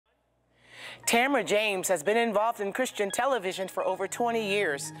Tamara James has been involved in Christian television for over 20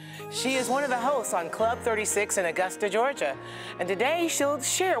 years. She is one of the hosts on Club 36 in Augusta, Georgia. And today she'll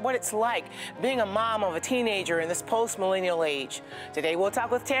share what it's like being a mom of a teenager in this post-millennial age. Today we'll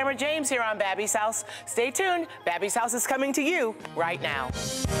talk with Tamara James here on Babby's House. Stay tuned. Babby's House is coming to you right now.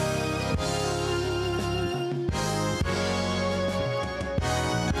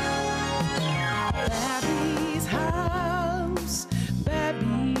 Babby's house,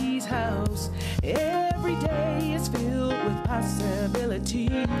 Babby's house. Every day is filled with possibility.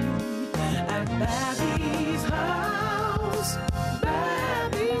 At Babby's house,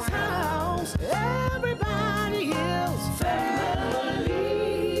 Babby's house. Everybody is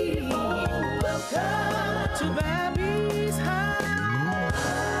family. Welcome to Babby's house.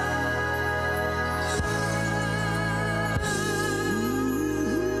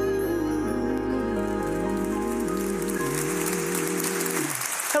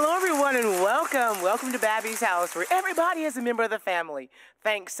 Hello, everyone, and welcome. Welcome to Babby's House, where everybody is a member of the family.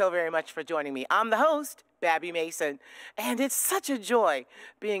 Thanks so very much for joining me. I'm the host, Babby Mason, and it's such a joy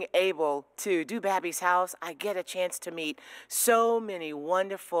being able to do Babby's House. I get a chance to meet so many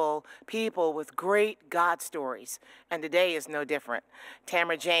wonderful people with great God stories, and today is no different.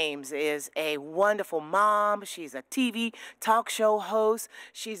 Tamara James is a wonderful mom. She's a TV talk show host.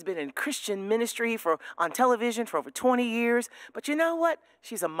 She's been in Christian ministry on television for over 20 years, but you know what?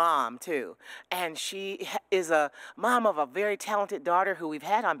 She's a mom, too, and she is a mom of a very talented daughter who we've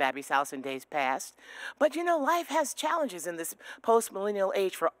had on Babby's House in days past. But you know, life has challenges in this post-millennial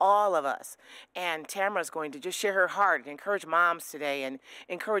age for all of us. And Tamara's going to just share her heart and encourage moms today and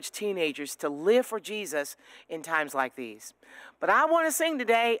encourage teenagers to live for Jesus in times like these. But I want to sing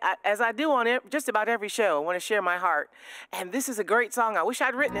today, as I do on just about every show. I want to share my heart. And this is a great song. I wish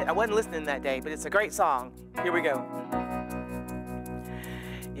I'd written it. I wasn't listening that day, but it's a great song. Here we go.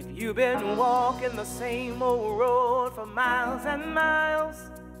 If you've been walking the same old road for miles and miles,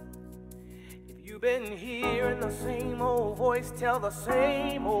 you've been hearing the same old voice tell the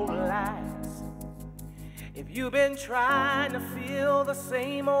same old lies. If you've been trying to fill the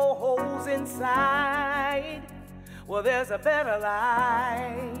same old holes inside, well, there's a better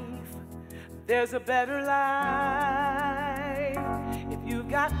life. There's a better life. If you've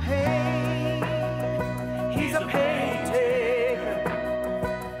got pain, he's a pain taker.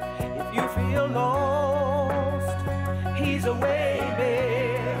 If you feel lost, he's a way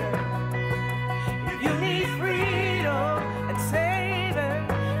maker. You need freedom and saving.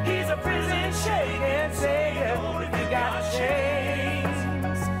 He's a prison shaking savior. If you got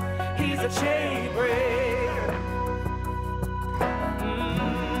chains, he's a chain breaker.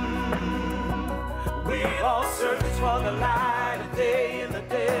 We've all searched for the light of day in the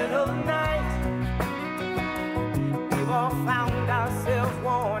dead of night. We've all found ourselves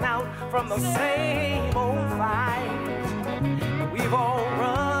worn out from the same old fight. We've all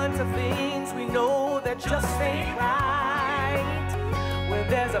run to things we know that just ain't right. When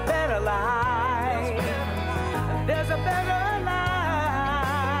there's a better life, there's a better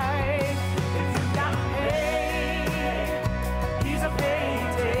life. If you've got pain, he's a pain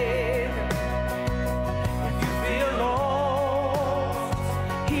taker. If you feel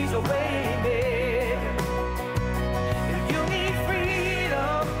lost, he's a way maker. If you need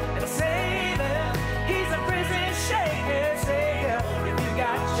freedom and saving, he's a prison shaking savior. If you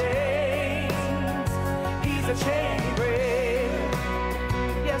got chains, he's a chain breaker.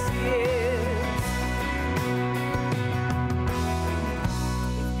 Yes, he is.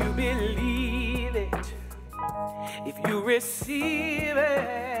 If you believe it, if you receive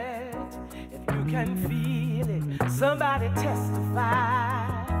it, if you can feel it, somebody testify.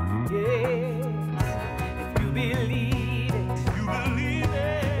 Yes. If you believe it,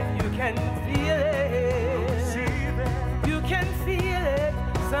 if you can feel it, you can feel it,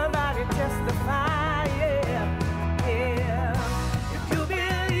 somebody testify. Yeah, yeah. If you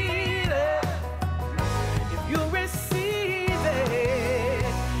believe it, if you receive it,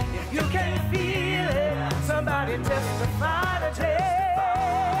 if you can feel it, somebody testify today.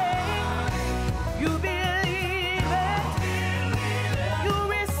 You believe it, you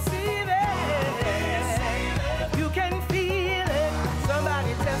receive it, you can feel it,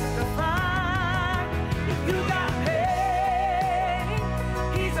 somebody testify. If you got pain,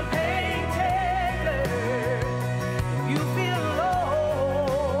 he's a pain taker. If you feel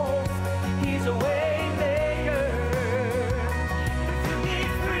lost, he's a way maker. If you need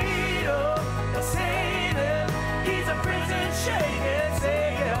freedom and saving, he's a prison shaking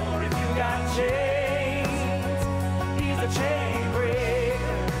savior. If you got chains, he's a chain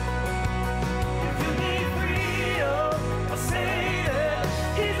breaker. If you need freedom or saving,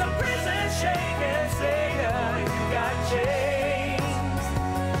 he's a prison shaker.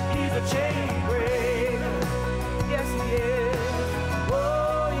 chain breaker. Yes, he is.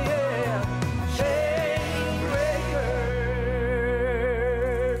 Oh, yeah, chain breaker.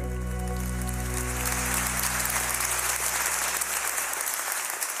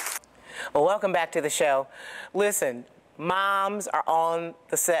 Well, welcome back to the show. Listen, moms are on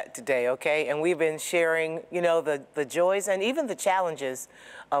the set today, okay? And we've been sharing, you know, the joys and even the challenges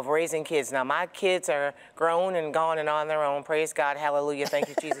of raising kids. Now, my kids are grown and gone and on their own. Praise God, hallelujah, thank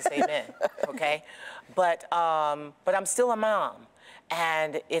you, Jesus, amen, okay? But I'm still a mom.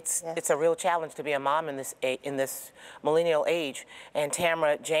 And it's a real challenge to be a mom in this millennial age. And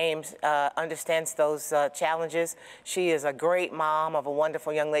Tamara James understands those challenges. She is a great mom of a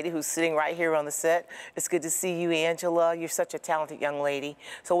wonderful young lady who's sitting right here on the set. It's good to see you, Angela. You're such a talented young lady.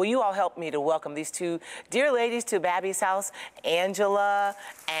 So will you all help me to welcome these two dear ladies to Babby's house, Angela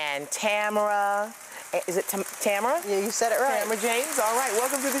and Tamara. Is it Tamara? Yeah, you said it right. Tamara James. All right,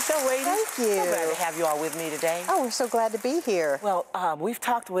 welcome to the show, ladies. Thank you. So glad to have you all with me today. Oh, we're so glad to be here. Well, we've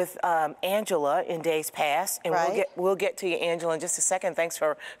talked with Angela in days past, and we'll get to you, Angela, in just a second. Thanks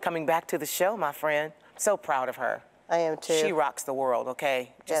for coming back to the show, my friend. So proud of her. I am too. She rocks the world,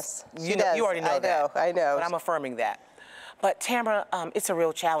 okay? Yes, she does. You already know that. I know. But I'm affirming that. But Tamara, it's a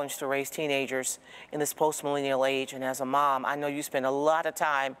real challenge to raise teenagers in this post-millennial age, and as a mom, I know you spend a lot of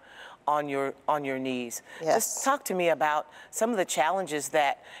time on your knees. Yes. Just talk to me about some of the challenges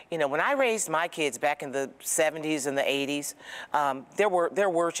that, you know, when I raised my kids back in the 70s and the 80s, there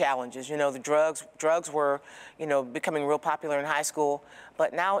were challenges. You know, the drugs were, you know, becoming real popular in high school,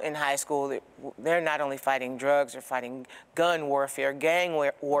 but now in high school, they're not only fighting drugs, they're fighting gun warfare, gang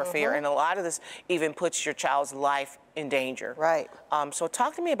warfare, and a lot of this even puts your child's life in danger. Right. So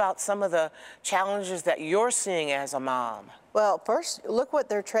talk to me about some of the challenges that you're seeing as a mom. Well, first, look what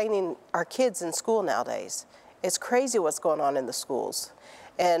they're training our kids in school nowadays. It's crazy what's going on in the schools.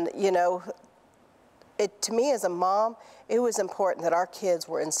 And, you know, to me as a mom, it was important that our kids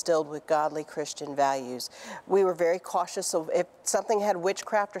were instilled with godly Christian values. We were very cautious of if something had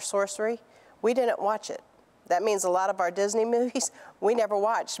witchcraft or sorcery, we didn't watch it. That means a lot of our Disney movies, we never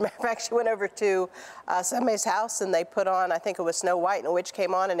watched. Matter of fact, she went over to somebody's house and they put on, I think it was Snow White, and a witch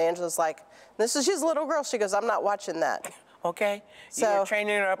came on, and Angela's like, she's a little girl. She goes, I'm not watching that. Okay, so you were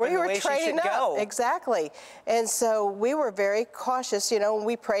training her up in the way she should go. Exactly. And so we were very cautious, you know,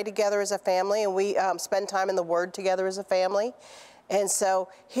 we pray together as a family, and we spend time in the Word together as a family. And so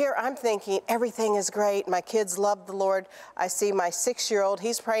here I'm thinking everything is great. My kids love the Lord. I see my 6-year-old,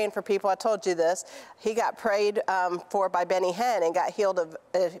 he's praying for people. I told you this. He got prayed for by Benny Hinn and got healed of,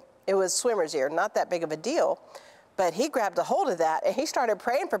 it was swimmer's ear, not that big of a deal. But he grabbed a hold of that and he started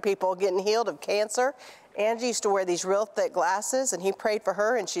praying for people getting healed of cancer. Angie used to wear these real thick glasses, and he prayed for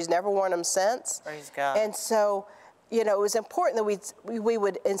her, and she's never worn them since. Praise God. And so, you know, it was important that we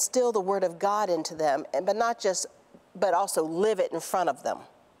would instill the Word of God into them, but also live it in front of them.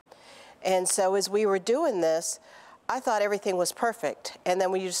 And so as we were doing this, I thought everything was perfect. And then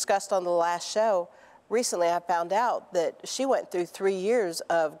when you discussed on the last show, recently I found out that she went through 3 years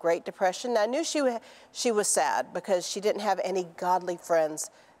of Great Depression. Now, I knew she was sad because she didn't have any godly friends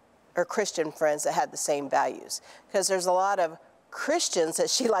or Christian friends that had the same values. Because there's a lot of Christians,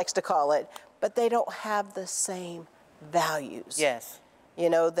 as she likes to call it, but they don't have the same values. Yes. You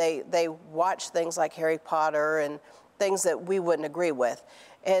know, they watch things like Harry Potter and things that we wouldn't agree with.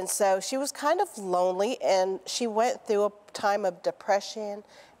 And so she was kind of lonely, and she went through a time of depression,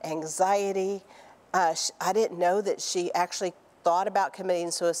 anxiety. I didn't know that she actually thought about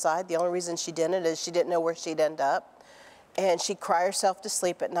committing suicide. The only reason she didn't is she didn't know where she'd end up. And she'd cry herself to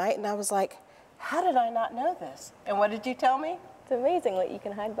sleep at night, and I was like, how did I not know this? And what did you tell me? It's amazing what you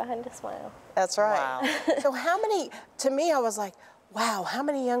can hide behind a smile. That's right. Wow. So to me, I was like, wow, how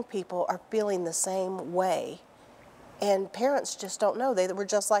many young people are feeling the same way? And parents just don't know. They were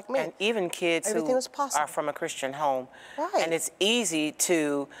just like me. And even kids who are from a Christian home. Right. And it's easy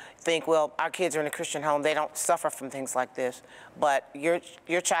to think, well, our kids are in a Christian home, they don't suffer from things like this. But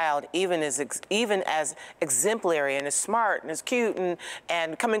your child, even as exemplary and as smart and as cute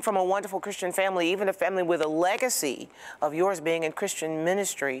and coming from a wonderful Christian family, even a family with a legacy of yours being in Christian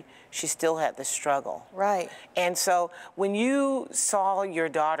ministry, she still had this struggle. Right. And so when you saw your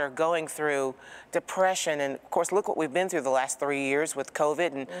daughter going through depression, and of course, look what we've been through the last 3 years with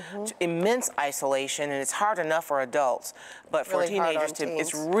COVID and immense isolation, and it's hard enough for adults, but for teenagers,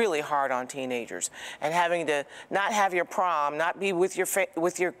 it's really hard on teenagers. And having to not have your prom, not be with your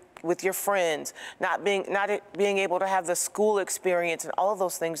friends, not being able to have the school experience and all of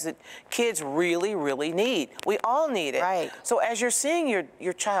those things that kids really, really need. We all need it. Right. So as you're seeing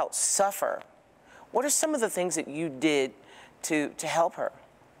your child suffer, what are some of the things that you did to help her?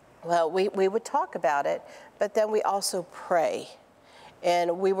 Well, we would talk about it, but then we also pray.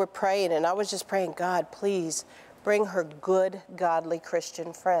 And we were praying, and I was just praying, God, please bring her good, godly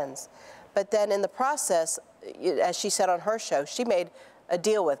Christian friends. But then in the process, as she said on her show, she made a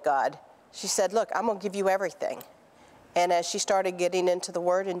deal with God. She said, look, I'm going to give you everything. And as she started getting into the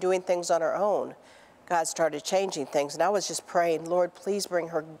Word and doing things on her own, God started changing things. And I was just praying, Lord, please bring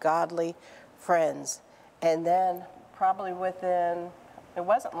her godly friends. And then probably within, it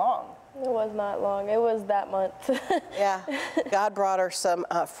wasn't long. It was not long. It was that month. Yeah, God brought her some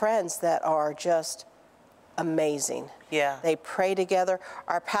friends that are just amazing. Yeah. They pray together.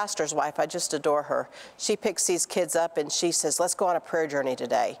 Our pastor's wife, I just adore her. She picks these kids up and she says, let's go on a prayer journey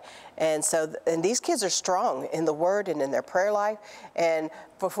today. And so, and these kids are strong in the Word and in their prayer life. And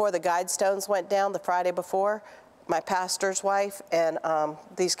before the Guidestones went down the Friday before, my pastor's wife and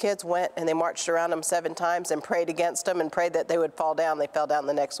these kids went and they marched around them 7 times and prayed against them and prayed that they would fall down. They fell down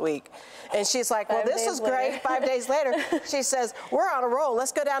the next week. And she's like, well, this is great. 5 days later, she says, we're on a roll.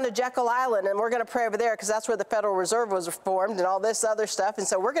 Let's go down to Jekyll Island and we're going to pray over there because that's where the Federal Reserve was formed and all this other stuff. And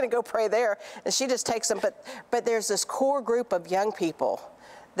so we're going to go pray there. And she just takes them. But there's this core group of young people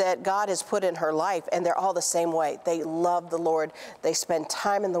that God has put in her life, and they're all the same way. They love the Lord. They spend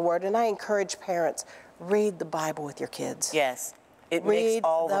time in the Word. And I encourage parents, read the Bible with your kids. Yes, it makes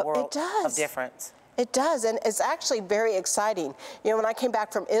all the world of difference. It does, and it's actually very exciting. You know, when I came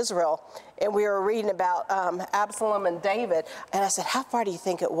back from Israel, and we were reading about Absalom and David, and I said, how far do you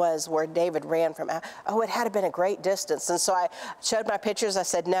think it was where David ran from? Oh, it had to have been a great distance. And so I showed my pictures. I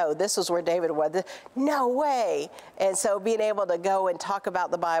said, no, this was where David was. No way. And so being able to go and talk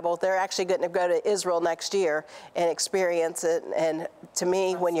about the Bible, they're actually going to go to Israel next year and experience it. And to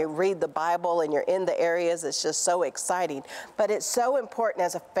me, when you read the Bible and you're in the areas, it's just so exciting. But it's so important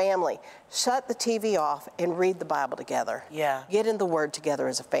as a family. Shut the TV off and read the Bible together. Yeah. Get in the Word together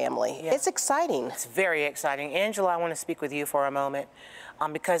as a family. Yeah. It's exciting. It's very exciting. Angela, I want to speak with you for a moment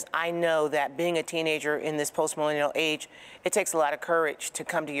because I know that being a teenager in this post-millennial age, it takes a lot of courage to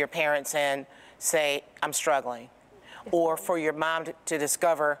come to your parents and say, I'm struggling. Or for your mom to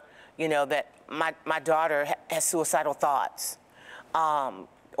discover, you know, that my daughter has suicidal thoughts.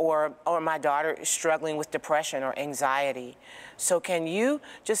 Or my daughter is struggling with depression or anxiety. So can you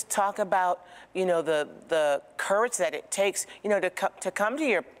just talk about, you know, the courage that it takes, you know, to come to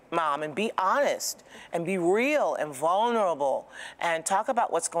your mom and be honest and be real and vulnerable and talk about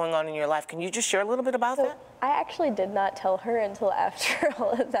what's going on in your life. Can you just share a little bit about that? I actually did not tell her until after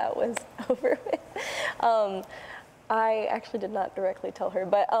all of that was over with. I actually did not directly tell her,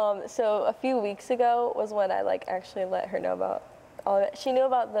 but so a few weeks ago was when I actually let her know about all of it. She knew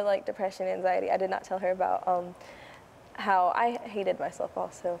about the depression, anxiety. I did not tell her about how I hated myself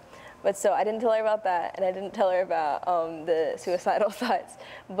also. But so I didn't tell her about that, and I didn't tell her about the suicidal thoughts.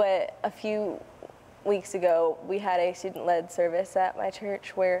 But a few weeks ago, we had a student-led service at my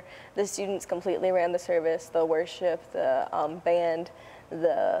church where the students completely ran the service, the worship, the band,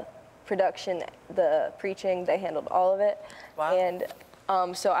 the production, the preaching. They handled all of it. Wow.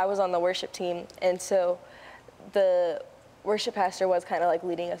 And so I was on the worship team, and so the worship pastor was kind of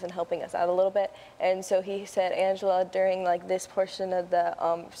leading us and helping us out a little bit. And so he said, Angela, during this portion of the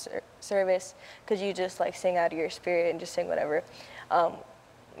service, could you just sing out of your spirit and just sing whatever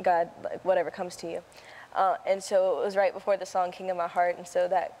God, whatever comes to you. And so it was right before the song King of My Heart, and so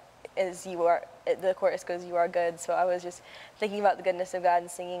that is the chorus goes, you are good. So I was just thinking about the goodness of God and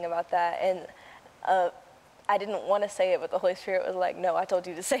singing about that. And I didn't want to say it, but the Holy Spirit was like, no, I told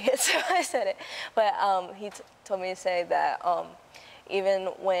you to say it, so I said it. But he told me to say that even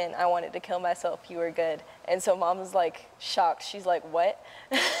when I wanted to kill myself, you were good. And so Mom was shocked. She's like, what?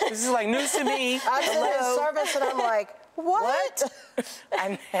 This is news to me. I'm in the service and I'm like, what?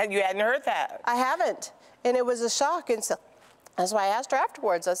 And you hadn't heard that. I haven't. And it was a shock. And so that's why I asked her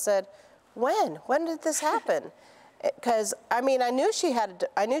afterwards. I said, when? When did this happen? Because I knew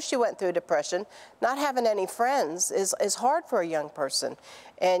she went through depression. Not having any friends is hard for a young person,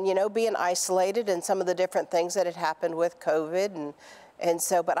 and being isolated and some of the different things that had happened with COVID, and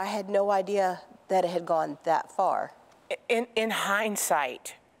so. But I had no idea that it had gone that far. In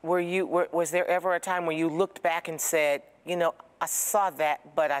hindsight, was there ever a time where you looked back and said, I saw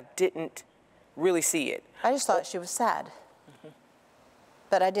that, but I didn't really see it? I just thought she was sad,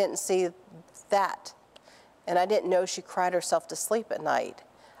 but I didn't see that. And I didn't know she cried herself to sleep at night.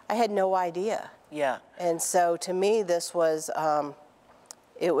 I had no idea. Yeah. And so to me, this was,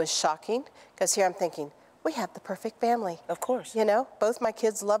 it was shocking, because here I'm thinking, we have the perfect family. Of course. Both my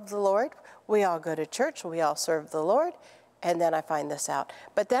kids love the Lord. We all go to church. We all serve the Lord. And then I find this out.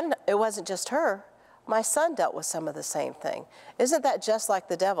 But then it wasn't just her. My son dealt with some of the same thing. Isn't that just like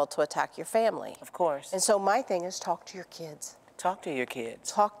the devil to attack your family? Of course. And so my thing is talk to your kids. Talk to your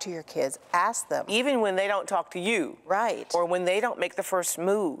kids. Talk to your kids. Ask them. Even when they don't talk to you. Right. Or when they don't make the first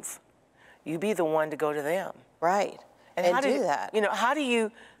move, you be the one to go to them. Right. And how do that. You know, how do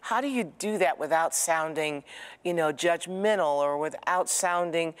you do that without sounding, you know, judgmental, or without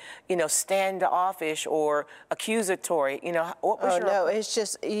sounding, you know, standoffish or accusatory? You know, what was your... No, it's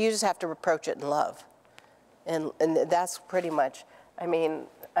just, you just have to approach it in love. And that's pretty much, I mean,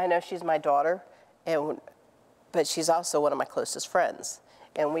 I know she's my daughter, but she's also one of my closest friends.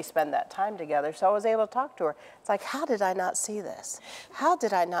 And we spend that time together, so I was able to talk to her. It's like, how did I not see this? How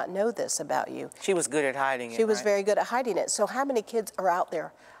did I not know this about you? She was good at hiding it, She was right? very good at hiding it. So how many kids are out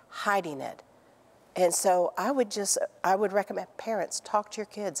there hiding it? And so I would recommend parents, talk to your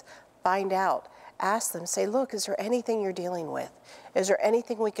kids, find out, ask them, say, look, is there anything you're dealing with? Is there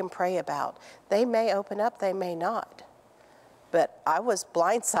anything we can pray about? They may open up, they may not. But I was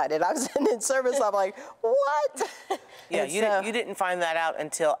blindsided. I was in service, I'm like, what? Yeah, you didn't find that out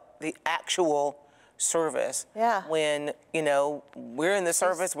until the actual service. Yeah. When, you know, we're in the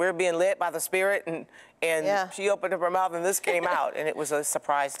service, we're being led by the Spirit, and Yeah. she opened up her mouth and this came out, and it was a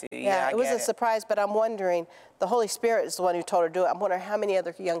surprise to you. Yeah, I it was get a surprise, but I'm wondering, the Holy Spirit is the one who told her to do it. I'm wondering how many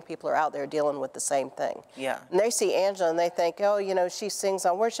other young people are out there dealing with the same thing. Yeah. And they see Angela and they think, oh, you know, she sings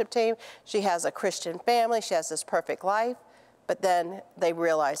on worship team, she has a Christian family, she has this perfect life. But then they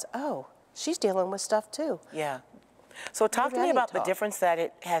realize, oh, she's dealing with stuff too. Yeah. So talk to me about the difference that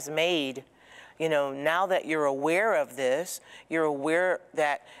it has made. You know, now that you're aware of this, you're aware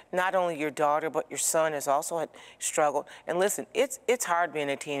that not only your daughter, but your son has also had struggled. And listen, it's hard being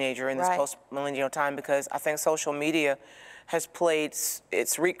a teenager in this post-millennial time, because I think social media has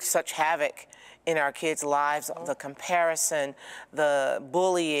it's wreaked such havoc in our kids' lives, the comparison, the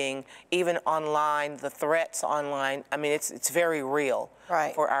bullying, even online, the threats online. I mean, it's very real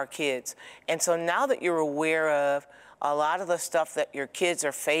for our kids. And so now that you're aware of a lot of the stuff that your kids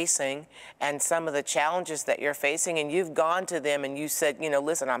are facing and some of the challenges that you're facing, and you've gone to them and you said, you know,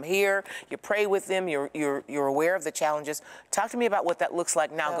 listen, I'm here. You pray with them. You're aware of the challenges. Talk to me about what that looks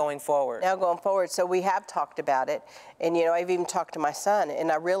like now going forward. Now going forward, so we have talked about it, and you know, I've even talked to my son,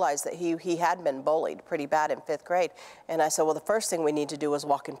 and I realized that he had been bullied pretty bad in 5th grade, and I said, well, the first thing we need to do is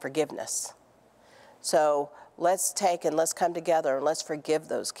walk in forgiveness. So let's come together and let's forgive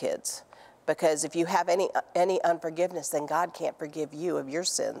those kids. Because if you have any unforgiveness, then God can't forgive you of your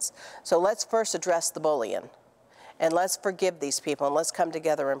sins. So let's first address the bullying, and let's forgive these people, and let's come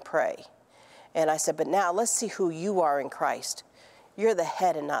together and pray. And I said, but now let's see who you are in Christ. You're the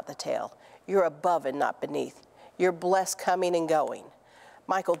head and not the tail. You're above and not beneath. You're blessed coming and going.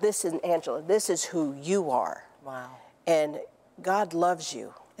 Michael, Angela, this is who you are. Wow. And God loves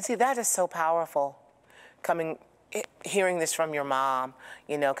you. And see, that is so powerful, hearing this from your mom,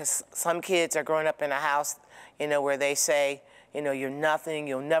 you know, because some kids are growing up in a house, you know, where they say, you know, you're nothing,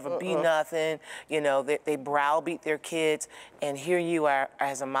 you'll never be nothing, you know, they browbeat their kids, and here you are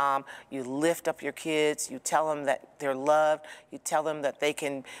as a mom, you lift up your kids, you tell them that they're loved, you tell them that they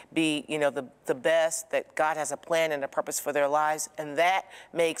can be, you know, the best, that God has a plan and a purpose for their lives, and that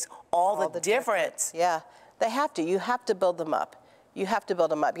makes all the difference. Yeah, they have to. You have to build them up. You have to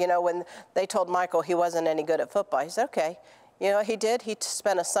build them up. You know, when they told Michael he wasn't any good at football, he said, okay. You know what he did? He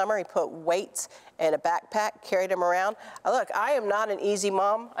spent a summer, he put weights in a backpack, carried him around. Look, I am not an easy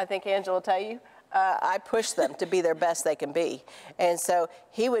mom, I think Angela will tell you. I push them to be their best they can be. And so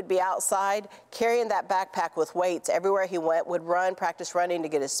he would be outside carrying that backpack with weights. Everywhere he went, would run, practice running to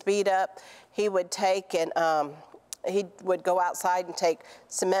get his speed up. He would take and he would go outside and take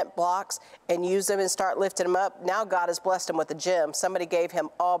cement blocks and use them and start lifting them up. Now God has blessed him with a gym. Somebody gave him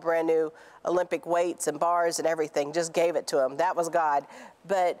all brand new Olympic weights and bars and everything, just gave it to him. That was God.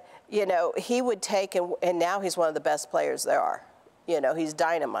 But, you know, he would take, and now he's one of the best players there are. You know, he's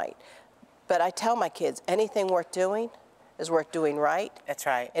dynamite. But I tell my kids, anything worth doing is worth doing right. That's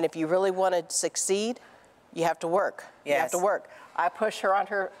right. And if you really want to succeed, you have to work. Yes. You have to work. I push her on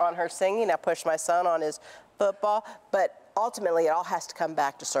her singing. I push my son on his football, but ultimately it all has to come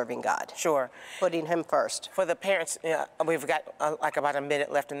back to serving God. Sure. Putting him first. For the parents, we've got like about a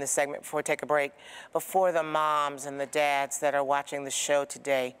minute left in this segment before we take a break. But for the moms and the dads that are watching the show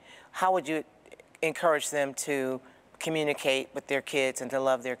today, how would you encourage them to communicate with their kids and to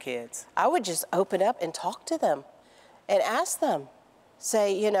love their kids? I would just open up and talk to them and ask them.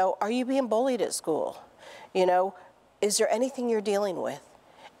 Say, you know, are you being bullied at school? You know, is there anything you're dealing with?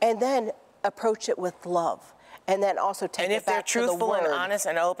 And then approach it with love, and then also take it back to the Word. And if they're truthful and honest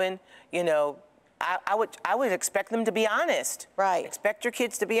and open, you know, I would expect them to be honest. Right. Expect your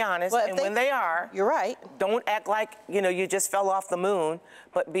kids to be honest, Well, and when they are, you're right. don't act like you just fell off the moon,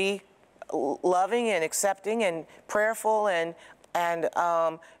 but be loving and accepting and prayerful and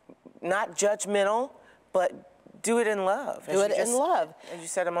not judgmental, but do it in love. Do it in love. As you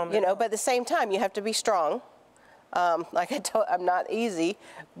said a moment ago. But at the same time, you have to be strong. Like I told, I'm not easy,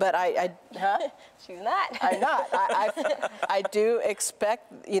 but She's not. I'm not. I do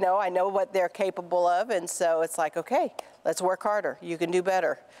expect, I know what they're capable of, and so it's like, okay, let's work harder. You can do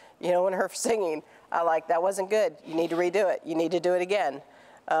better. When her singing, that wasn't good. You need to redo it. You need to do it again.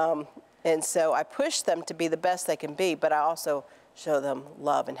 And so I push them to be the best they can be, but I also show them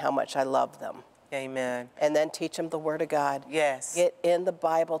love and how much I love them. Amen. And then teach them the Word of God. Yes. Get in the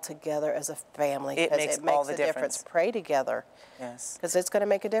Bible together as a family. It makes all the difference. Pray together. Yes. Because it's going to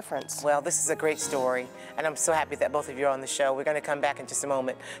make a difference. Well, this is a great story, and I'm so happy that both of you are on the show. We're going to come back in just a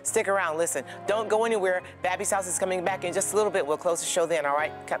moment. Stick around. Listen, don't go anywhere. Babby's House is coming back in just a little bit. We'll close the show then, all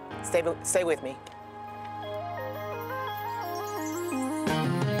right? Stay with me.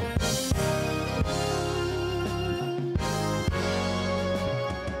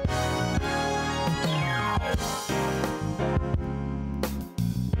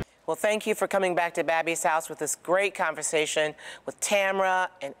 Well, thank you for coming back to Babby's House with this great conversation with Tamara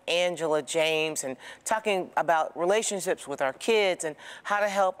and Angela James, and talking about relationships with our kids and how to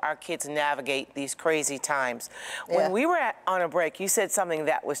help our kids navigate these crazy times. Yeah. When we were on a break, you said something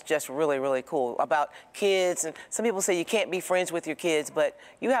that was just really, really cool about kids, and some people say you can't be friends with your kids, but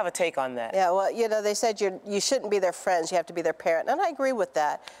you have a take on that. Yeah, well, they said you shouldn't be their friends, you have to be their parent, and I agree with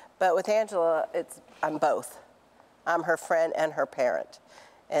that. But with Angela, I'm both. I'm her friend and her parent.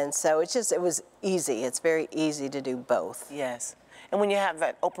 And so it was easy. It's very easy to do both. Yes. And when you have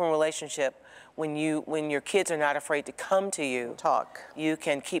that open relationship, when your kids are not afraid to come to you, talk, you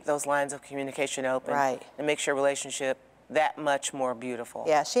can keep those lines of communication open, right, and makes your relationship that much more beautiful.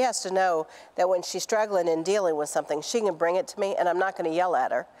 Yeah, she has to know that when she's struggling and dealing with something, she can bring it to me, and I'm not going to yell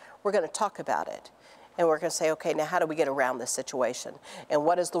at her. We're going to talk about it. And we're going to say, okay, now how do we get around this situation? And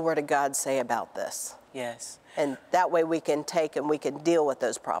what does the Word of God say about this? Yes. And that way we can take and we can deal with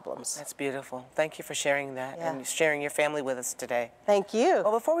those problems. That's beautiful. Thank you for sharing that, yeah, and sharing your family with us today. Thank you.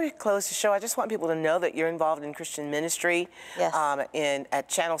 Well, before we close the show, I just want people to know that you're involved in Christian ministry. Yes. At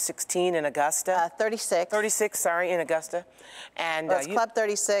Channel 16 in Augusta. 36. 36, sorry, in Augusta. And well, it's Club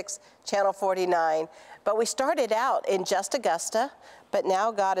 36, Channel 49. But we started out in just Augusta, but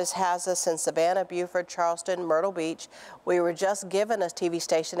now God has us in Savannah, Beaufort, Charleston, Myrtle Beach. We were just given a TV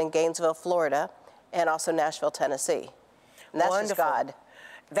station in Gainesville, Florida, and also Nashville, Tennessee. And that's wonderful. Just God.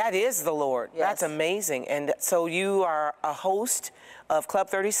 That is the Lord. Yes. That's amazing. And so you are a host of Club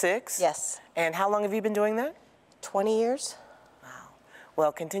 36? Yes. And how long have you been doing that? 20 years. Wow.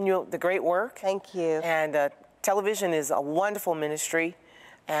 Well, continue the great work. Thank you. And television is a wonderful ministry,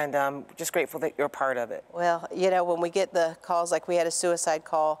 and I'm just grateful that you're a part of it. Well, when we get the calls, like we had a suicide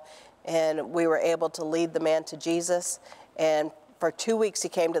call, and we were able to lead the man to Jesus, and for 2 weeks he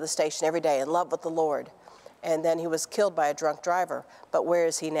came to the station every day in love with the Lord, and then he was killed by a drunk driver. But where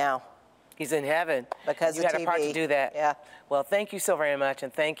is he now? He's in heaven. Because you had a part to do that. Yeah. Well, thank you so very much,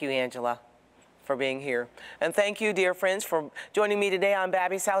 and thank you, Angela, for being here. And thank you, dear friends, for joining me today on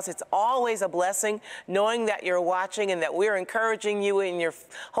Babby's House. It's always a blessing knowing that you're watching and that we're encouraging you in your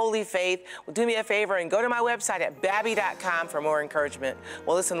holy faith. Well, do me a favor and go to my website at babby.com for more encouragement.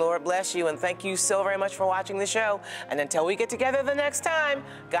 Well, listen, Lord bless you, and thank you so very much for watching the show. And until we get together the next time,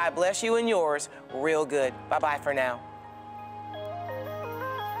 God bless you and yours real good. Bye-bye for now.